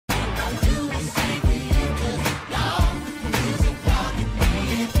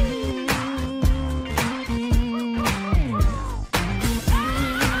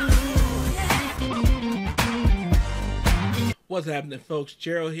What's happening, folks?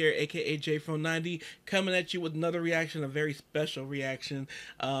 Gerald here, aka J from 90, coming at you with another reaction, a very special reaction.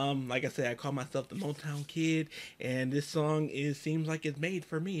 Like I said, I call myself the Motown Kid, and this song seems like it's made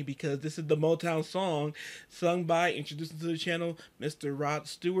for me because this is the Motown song sung by, introducing to the channel, Mr. Rod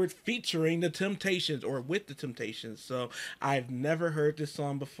Stewart, featuring the Temptations, or with the Temptations. So I've never heard this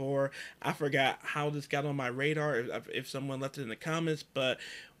song before. I forgot how this got on my radar, if someone left it in the comments, but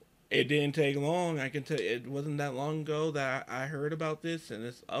it didn't take long. I can tell you, it wasn't that long ago that I heard about this, and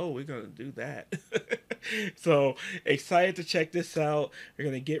it's, oh, we're going to do that. So, excited to check this out. We're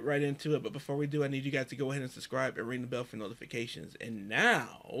going to get right into it, but before we do, I need you guys to go ahead and subscribe and ring the bell for notifications. And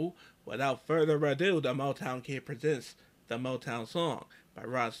now, without further ado, the Motown Kid presents the Motown song by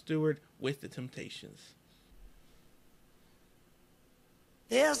Rod Stewart with the Temptations.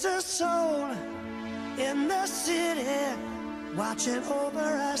 There's a soul in the city watching over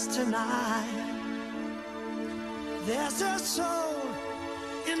us tonight. There's a soul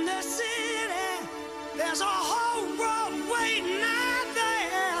in the city. There's a whole world waiting out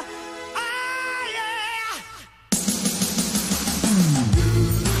there. Ah, yeah.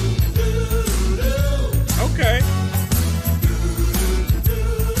 Okay.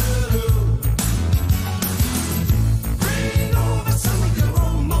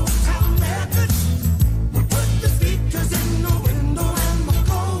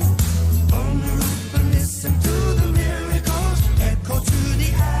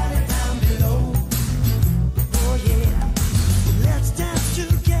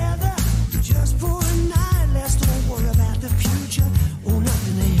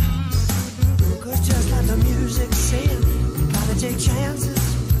 Take chances,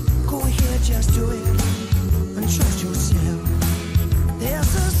 go ahead, just do it, and trust yourself.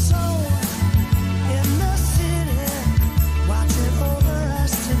 There's a soul in the city watching over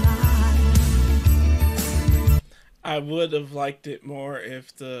us tonight. I would have liked it more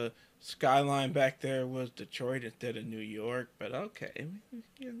if the skyline back there was Detroit instead of New York, but okay,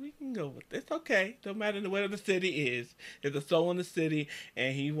 we can go with this. Okay, don't matter where the city is. There's a soul in the city,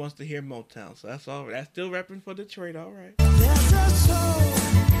 and he wants to hear Motown, so that's all. That's still repping for Detroit, all right. There's a soul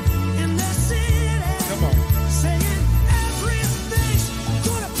in the city. Come on. Saying everything's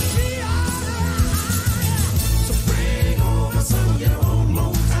gonna be alright. So bring over some of your own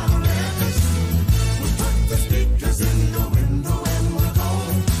Motown records. We'll put the speakers in the window and we'll go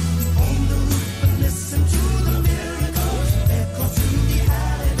on the roof and listen to the miracles echo through the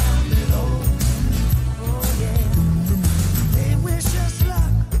alley down below. Oh yeah. They wish us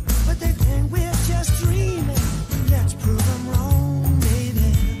luck, but they think we're just dreaming. Let's prove them wrong,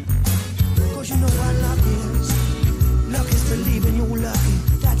 baby. 'Cause you know what luck is. Luck is believing you're lucky,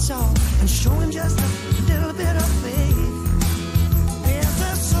 that's all. And showing just a little bit of faith. There's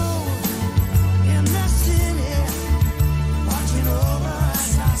a soul in the city watching over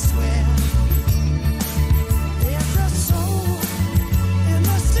us, I swear. There's a soul in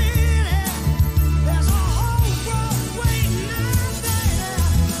the city. There's a whole world waiting out there.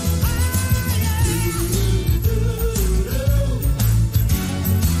 Ah, yeah.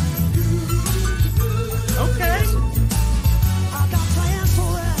 Okay. I got plans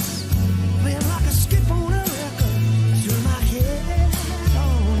for us, playing like a skip on a record through my head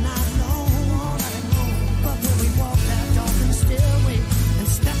all night long. But when we walk that darkened stairway and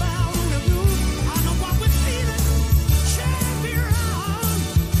step out on the roof, I know what we're feeling. Can't be wrong.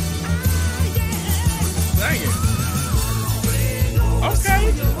 Ah, yeah. Dang it. Bring over Okay. some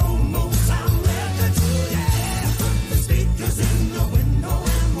of your own Motown records. Yeah. Put the speakers in the window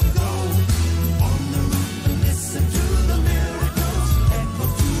and we'll go on the roof and listen to the miracles echo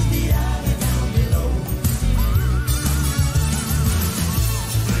through the alley down below.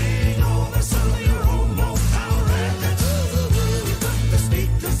 Bring over some of your own Motown records. Put the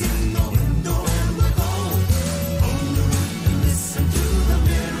speakers in the window and we'll go on the roof and listen to the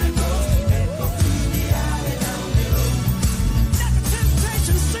miracles echo through the alley down below. Let the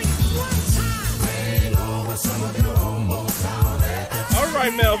Temptations sing it one time. Bring over some of your own Motown records. All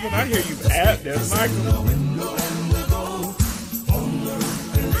right, Melvin, I hear you. There's Michael.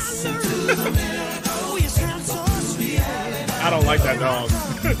 I don't like that dog.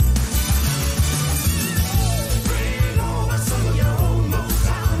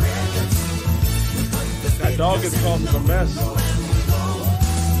 That dog is causing a mess.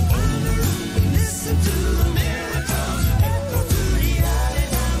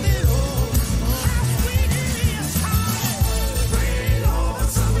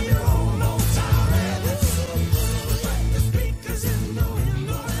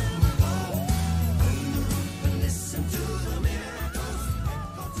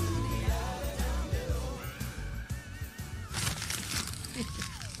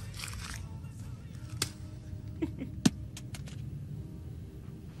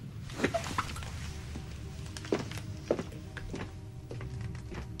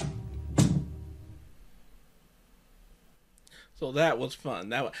 So that was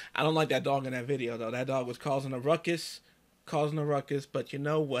fun. I don't like that dog in that video though. That dog was causing a ruckus. But you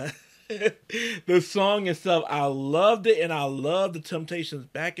know what? The song itself, I loved it, and I love the Temptations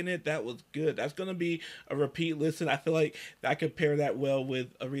back in it. That was good. That's gonna be a repeat listen. I feel like I could pair that well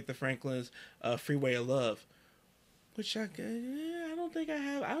with Aretha Franklin's "Freeway of Love," which I don't think I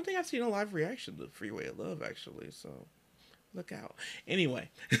have. I don't think I've seen a live reaction to "Freeway of Love" actually. So look out. Anyway,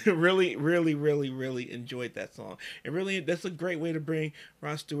 really, really, really, really enjoyed that song. And really, that's a great way to bring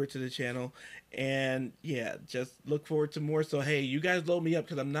Ron Stewart to the channel. And yeah, just look forward to more. So hey, you guys load me up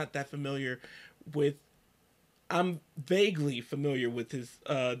because I'm not that familiar with. I'm vaguely familiar with his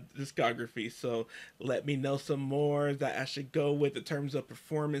discography, so let me know some more that I should go with in terms of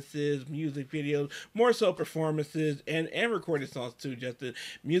performances, music videos, more so performances and recorded songs too. Just the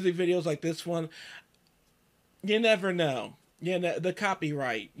music videos like this one, you never know. The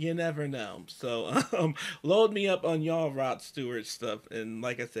copyright, you never know. So load me up on y'all Rod Stewart stuff. And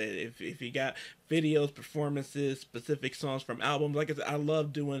like I said, if you got videos, performances, specific songs from albums, like I said, I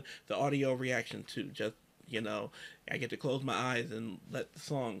love doing the audio reaction too. Just, I get to close my eyes and let the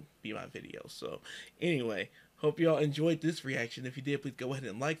song be my video. So anyway, hope y'all enjoyed this reaction. If you did, please go ahead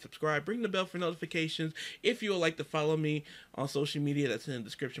and like, subscribe, ring the bell for notifications. If you would like to follow me on social media, that's in the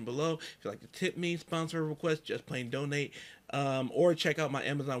description below. If you'd like to tip me, sponsor a request, just plain donate, or check out my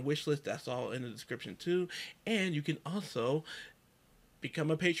Amazon wish list, that's all in the description too. And you can also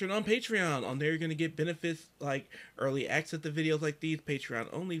become a patron on Patreon. On there, you're going to get benefits like early access to videos like these, Patreon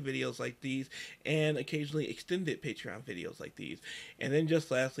only videos like these, and occasionally extended Patreon videos like these. And then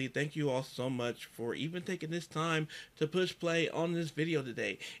just lastly, thank you all so much for even taking this time to push play on this video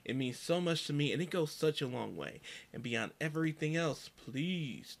today. It means so much to me, and it goes such a long way. And beyond everything else,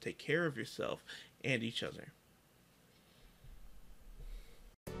 please take care of yourself and each other.